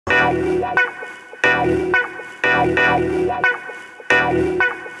Hey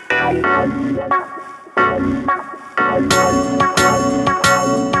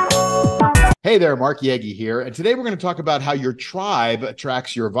there, Mark Yegge here, and today we're going to talk about how your tribe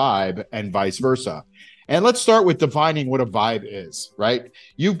attracts your vibe and vice versa. And let's start with defining what a vibe is, right?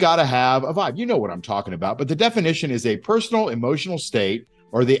 You've got to have a vibe. You know what I'm talking about, but the definition is a personal emotional state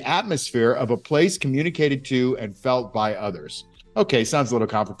or the atmosphere of a place communicated to and felt by others. Okay, sounds a little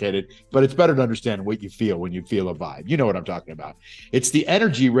complicated, but it's better to understand what you feel when you feel a vibe. You know what I'm talking about. It's the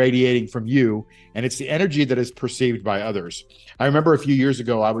energy radiating from you, and it's the energy that is perceived by others. I remember a few years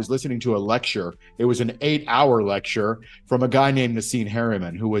ago, I was listening to a lecture. It was an 8-hour lecture from a guy named Nassim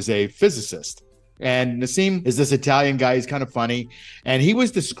Harriman, who was a physicist. And Nassim is this Italian guy. He's kind of funny. And he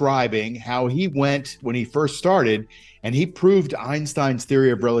was describing how he went when he first started, and he proved Einstein's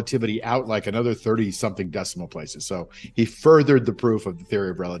theory of relativity out like another 30-something decimal places. So he furthered the proof of the theory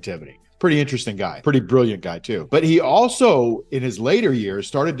of relativity. Pretty interesting guy, pretty brilliant guy too. But he also, in his later years,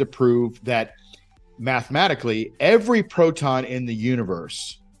 started to prove that mathematically, every proton in the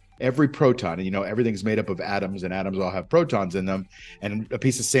universe, every proton, and you know, everything's made up of atoms, and atoms all have protons in them, and a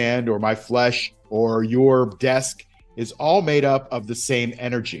piece of sand or my flesh or your desk is all made up of the same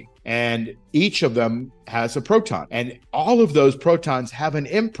energy. And each of them has a proton. And all of those protons have an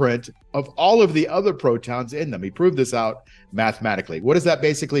imprint of all of the other protons in them. He proved this out mathematically. What does that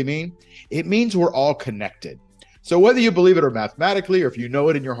basically mean? It means we're all connected. So whether you believe it or mathematically, or if you know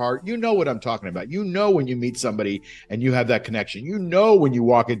it in your heart, you know what I'm talking about. You know when you meet somebody and you have that connection. You know when you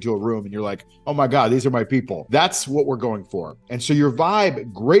walk into a room and you're like, oh my God, these are my people. That's what we're going for. And so your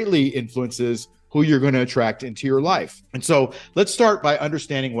vibe greatly influences who you're going to attract into your life. And so let's start by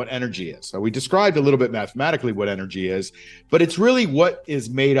understanding what energy is. So we described a little bit mathematically what energy is, but it's really what is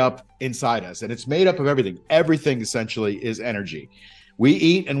made up inside us. And it's made up of everything. Everything essentially is energy. We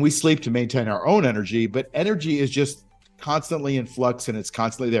eat and we sleep to maintain our own energy, but energy is just constantly in flux and it's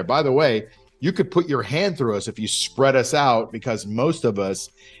constantly there. By the way, you could put your hand through us if you spread us out, because most of us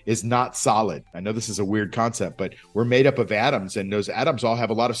is not solid. I know this is a weird concept, but we're made up of atoms, and those atoms all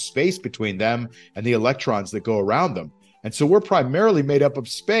have a lot of space between them and the electrons that go around them. And so we're primarily made up of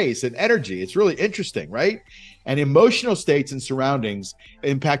space and energy. It's really interesting, right? And emotional states and surroundings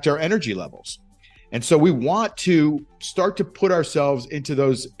impact our energy levels. And so we want to start to put ourselves into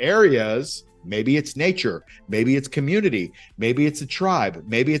those areas. Maybe it's nature, maybe it's community, maybe it's a tribe,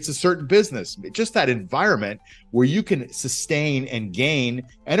 maybe it's a certain business, just that environment where you can sustain and gain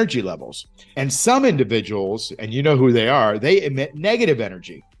energy levels. And some individuals, and you know who they are, they emit negative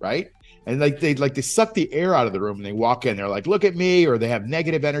energy, right? And they suck the air out of the room and they walk in, they're like, look at me, or they have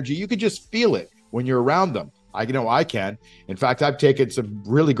negative energy. You can just feel it when you're around them. I know I can. In fact, I've taken some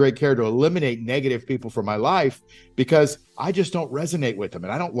really great care to eliminate negative people from my life because I just don't resonate with them.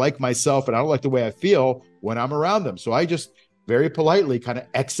 And I don't like myself and I don't like the way I feel when I'm around them. So I just very politely kind of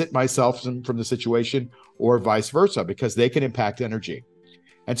exit myself from the situation, or vice versa, because they can impact energy.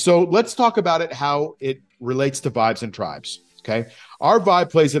 And so let's talk about it, how it relates to vibes and tribes. Okay. Our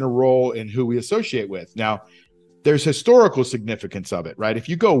vibe plays in a role in who we associate with. Now, there's historical significance of it, right? If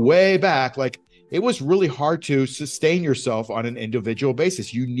you go way back, like, it was really hard to sustain yourself on an individual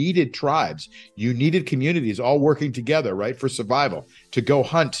basis. You needed tribes, you needed communities all working together, right? For survival, to go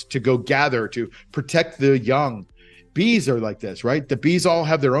hunt, to go gather, to protect the young. Bees are like this, right? The bees all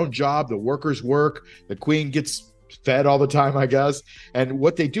have their own job. The workers work. The queen gets fed all the time, I guess. And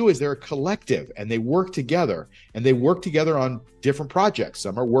what they do is they're a collective and they work together, and they work together on different projects.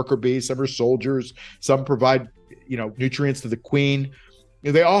 Some are worker bees, some are soldiers, some provide, nutrients to the queen.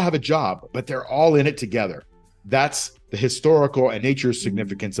 They all have a job, but they're all in it together. That's the historical and nature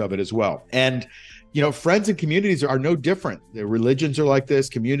significance of it as well. And, friends and communities are no different. Their religions are like this.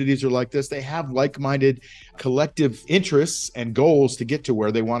 Communities are like this. They have like-minded collective interests and goals to get to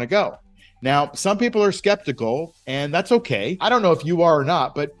where they want to go. Now, some people are skeptical, and that's okay. I don't know if you are or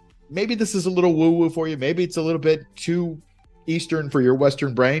not, but maybe this is a little woo-woo for you. Maybe it's a little bit too Eastern for your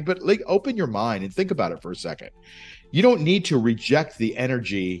Western brain, but open your mind and think about it for a second. You don't need to reject the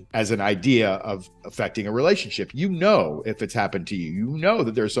energy as an idea of affecting a relationship. You know if it's happened to you. You know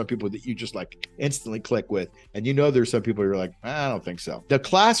that there are some people that you just instantly click with. And you know there's some people you're like, I don't think so. The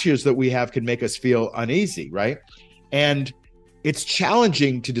clashes that we have can make us feel uneasy, right? And it's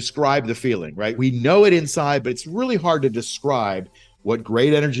challenging to describe the feeling, right? We know it inside, but it's really hard to describe what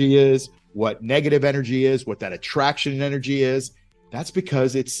great energy is, what negative energy is, what that attraction energy is. That's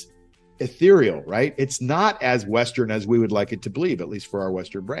because it's ethereal, right? It's not as Western as we would like it to believe, at least for our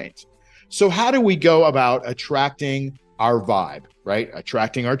Western brains. So how do we go about attracting our vibe, right?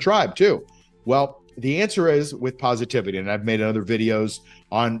 Attracting our tribe too. Well, the answer is with positivity. And I've made other videos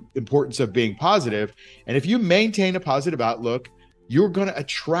on importance of being positive. And if you maintain a positive outlook, you're going to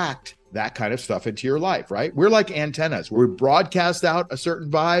attract that kind of stuff into your life, right? We're like antennas. We broadcast out a certain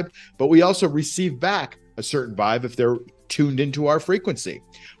vibe, but we also receive back a certain vibe if they're tuned into our frequency.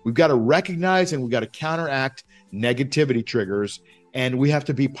 We've got to recognize and we've got to counteract negativity triggers, and we have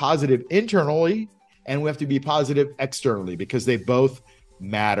to be positive internally and we have to be positive externally because they both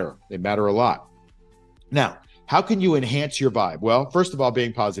matter. They matter a lot. Now, how can you enhance your vibe? Well, first of all,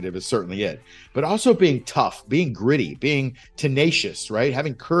 being positive is certainly it, but also being tough, being gritty, being tenacious, right?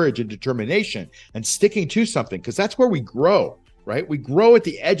 Having courage and determination and sticking to something, because that's where we grow, right? We grow at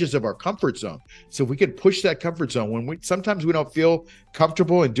the edges of our comfort zone. So if we can push that comfort zone when sometimes we don't feel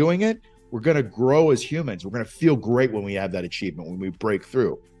comfortable in doing it, we're going to grow as humans. We're going to feel great when we have that achievement, when we break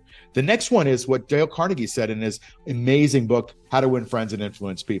through. The next one is what Dale Carnegie said in his amazing book, How to Win Friends and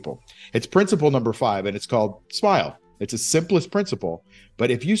Influence People. It's principle number 5, and it's called smile. It's the simplest principle.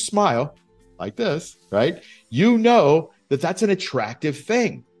 But if you smile like this, right, you know that that's an attractive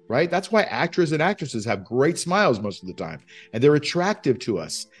thing, right? That's why actors and actresses have great smiles most of the time. And they're attractive to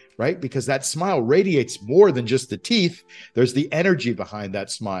us, right? Because that smile radiates more than just the teeth. There's the energy behind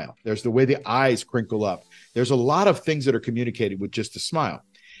that smile. There's the way the eyes crinkle up. There's a lot of things that are communicated with just a smile.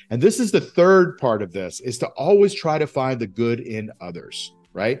 And this is the third part of this, is to always try to find the good in others,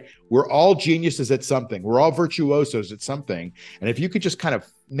 right? We're all geniuses at something. We're all virtuosos at something. And if you could just kind of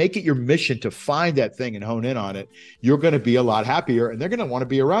make it your mission to find that thing and hone in on it, you're going to be a lot happier and they're going to want to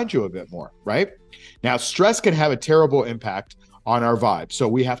be around you a bit more, right? Now, stress can have a terrible impact on our vibe. So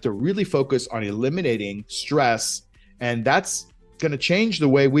we have to really focus on eliminating stress, and that's going to change the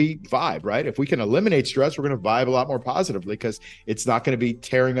way we vibe, right? If we can eliminate stress, we're going to vibe a lot more positively because it's not going to be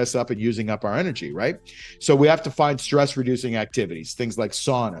tearing us up and using up our energy, right? So we have to find stress reducing activities, things like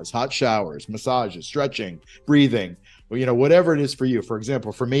saunas, hot showers, massages, stretching, breathing, whatever it is for you. For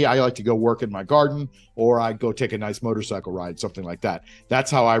example, for me, I like to go work in my garden, or I go take a nice motorcycle ride, something like that.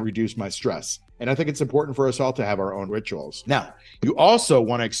 That's how I reduce my stress. And I think it's important for us all to have our own rituals. Now, you also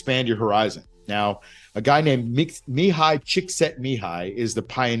want to expand your horizon. Now, a guy named Mihai Csikszentmihalyi is the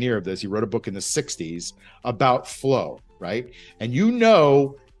pioneer of this. He wrote a book in the 60s about flow, right? And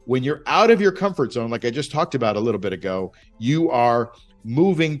when you're out of your comfort zone, like I just talked about a little bit ago, you are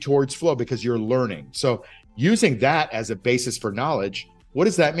moving towards flow because you're learning. So using that as a basis for knowledge, what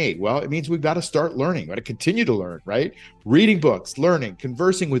does that mean? Well, it means we've got to start learning. We've got to continue to learn, right? Reading books, learning,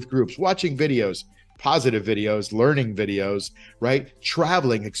 conversing with groups, watching videos, positive videos, learning videos, right?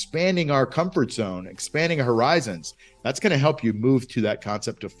 Traveling, expanding our comfort zone, expanding our horizons. That's going to help you move to that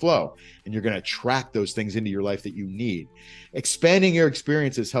concept of flow. And you're going to attract those things into your life that you need. Expanding your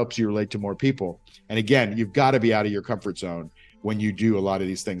experiences helps you relate to more people. And again, you've got to be out of your comfort zone when you do a lot of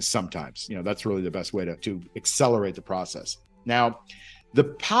these things sometimes. That's really the best way to accelerate the process. Now, the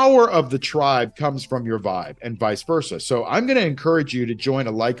power of the tribe comes from your vibe and vice versa. So I'm going to encourage you to join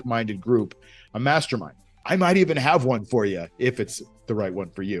a like-minded group, a mastermind. I might even have one for you if it's the right one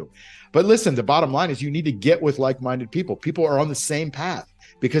for you. But listen, the bottom line is you need to get with like-minded people. People are on the same path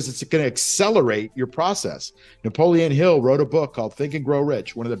because it's going to accelerate your process. Napoleon Hill wrote a book called Think and Grow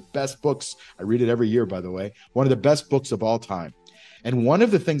Rich, one of the best books. I read it every year, by the way, one of the best books of all time. And one of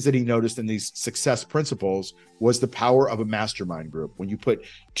the things that he noticed in these success principles was the power of a mastermind group. When you put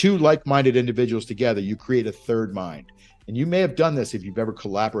two like-minded individuals together, you create a third mind. And you may have done this if you've ever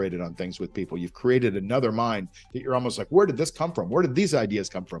collaborated on things with people. You've created another mind that you're almost like, where did this come from? Where did these ideas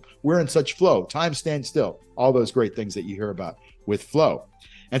come from? We're in such flow. Time stands still. All those great things that you hear about with flow.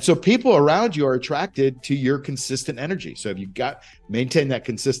 And so people around you are attracted to your consistent energy. So if you maintain that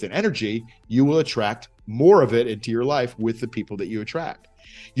consistent energy, you will attract more of it into your life with the people that you attract.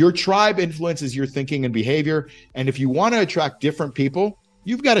 Your tribe influences your thinking and behavior. And if you want to attract different people,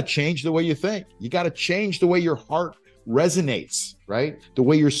 you've got to change the way you think. You got to change the way your heart resonates, right? The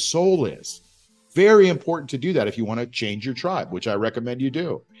way your soul is. Very important to do that if you want to change your tribe, which I recommend you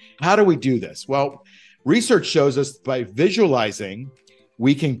do. How do we do this? Well, research shows us by visualizing,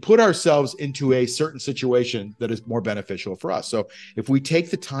 we can put ourselves into a certain situation that is more beneficial for us. So if we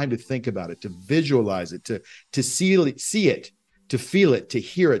take the time to think about it, to visualize it, to see it, to feel it, to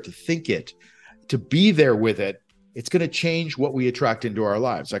hear it, to think it, to be there with it, it's going to change what we attract into our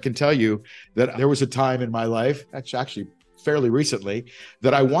lives. I can tell you that there was a time in my life, actually fairly recently,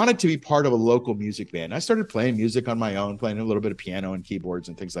 that I wanted to be part of a local music band. I started playing music on my own, playing a little bit of piano and keyboards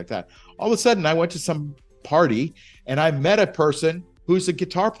and things like that. All of a sudden, I went to some party and I met a person who's a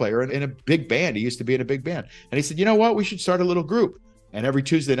guitar player in a big band. He used to be in a big band. And he said, you know what? We should start a little group. And every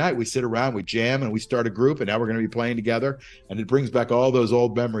Tuesday night we sit around, we jam, and we start a group, and now we're going to be playing together. And it brings back all those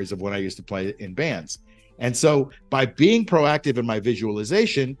old memories of when I used to play in bands. And so by being proactive in my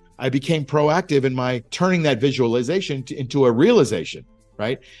visualization, I became proactive in my turning that visualization into a realization,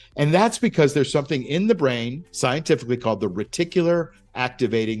 right? And that's because there's something in the brain scientifically called the reticular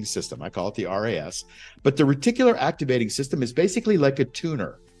activating system. I call it the RAS. But the reticular activating system is basically like a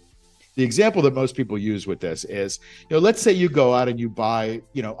tuner. The example that most people use with this is, let's say you go out and you buy,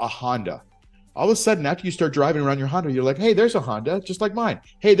 a Honda. All of a sudden, after you start driving around your Honda, you're like, hey, there's a Honda, just like mine.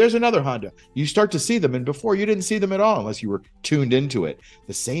 Hey, there's another Honda. You start to see them, and before you didn't see them at all unless you were tuned into it.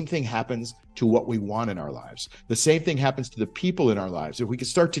 The same thing happens to what we want in our lives. The same thing happens to the people in our lives. If we can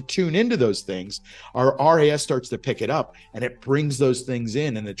start to tune into those things, our RAS starts to pick it up, and it brings those things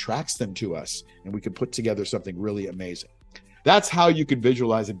in and attracts them to us, and we can put together something really amazing. That's how you can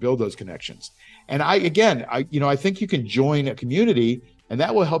visualize and build those connections. And I think you can join a community, and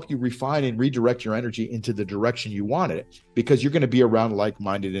that will help you refine and redirect your energy into the direction you want it, because you're going to be around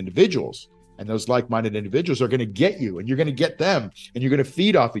like-minded individuals. And those like-minded individuals are going to get you, and you're going to get them, and you're going to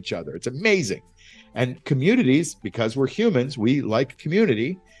feed off each other. It's amazing. And communities, because we're humans, we like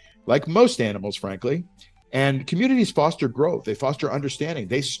community, like most animals, frankly. And communities foster growth. They foster understanding.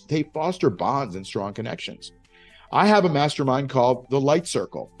 They foster bonds and strong connections. I have a mastermind called the Light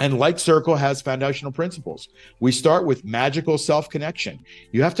Circle, and Light Circle has foundational principles. We start with magical self-connection.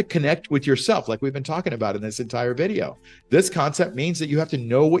 You have to connect with yourself, like we've been talking about in this entire video. This concept means that you have to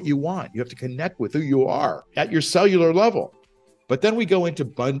know what you want. You have to connect with who you are at your cellular level. But then we go into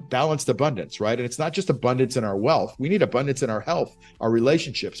balanced abundance, right? And it's not just abundance in our wealth. We need abundance in our health, our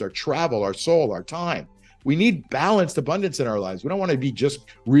relationships, our travel, our soul, our time. We need balanced abundance in our lives. We don't want to be just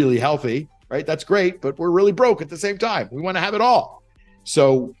really healthy, right? That's great, but we're really broke at the same time. We want to have it all.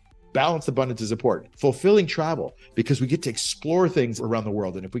 So balanced abundance is important. Fulfilling travel, because we get to explore things around the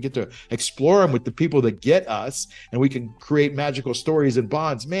world. And if we get to explore them with the people that get us, and we can create magical stories and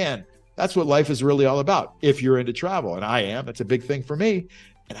bonds, man, that's what life is really all about. If you're into travel, and I am, it's a big thing for me.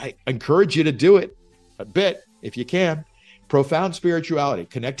 And I encourage you to do it a bit if you can. Profound spirituality,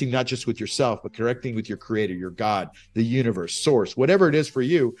 connecting not just with yourself, but connecting with your creator, your God, the universe, source, whatever it is for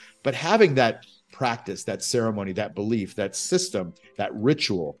you, but having that practice, that ceremony, that belief, that system, that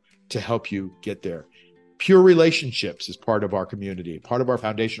ritual to help you get there. Pure relationships is part of our community, part of our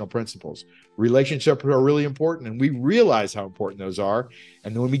foundational principles. Relationships are really important, and we realize how important those are.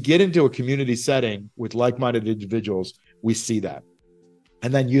 And when we get into a community setting with like-minded individuals, we see that.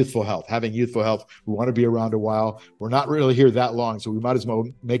 And then youthful health, having youthful health. We want to be around a while. We're not really here that long, so we might as well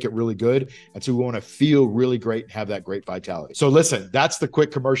make it really good. And so we want to feel really great and have that great vitality. So listen, that's the quick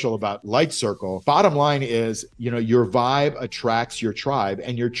commercial about Light Circle. Bottom line is, your vibe attracts your tribe,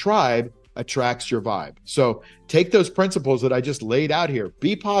 and your tribe attracts your vibe. So take those principles that I just laid out here,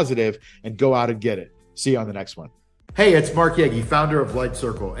 be positive, and go out and get it. See you on the next one. Hey, it's Mark Yegge, founder of Light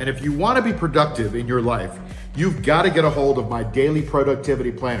Circle. And if you want to be productive in your life, you've got to get a hold of my daily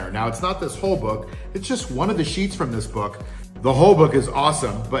productivity planner. Now, it's not this whole book. It's just one of the sheets from this book. The whole book is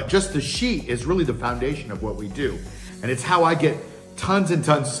awesome, but just the sheet is really the foundation of what we do. And it's how I get tons and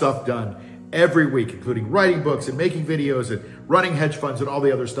tons of stuff done every week, including writing books and making videos and running hedge funds and all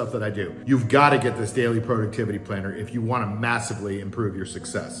the other stuff that I do. You've got to get this daily productivity planner if you want to massively improve your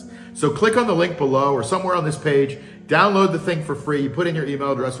success. So click on the link below or somewhere on this page, download the thing for free. You put in your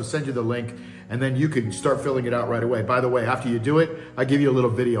email address, we'll send you the link, and then you can start filling it out right away. By the way, after you do it, I give you a little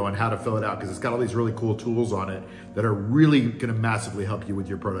video on how to fill it out, because it's got all these really cool tools on it that are really going to massively help you with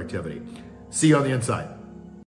your productivity. See you on the inside.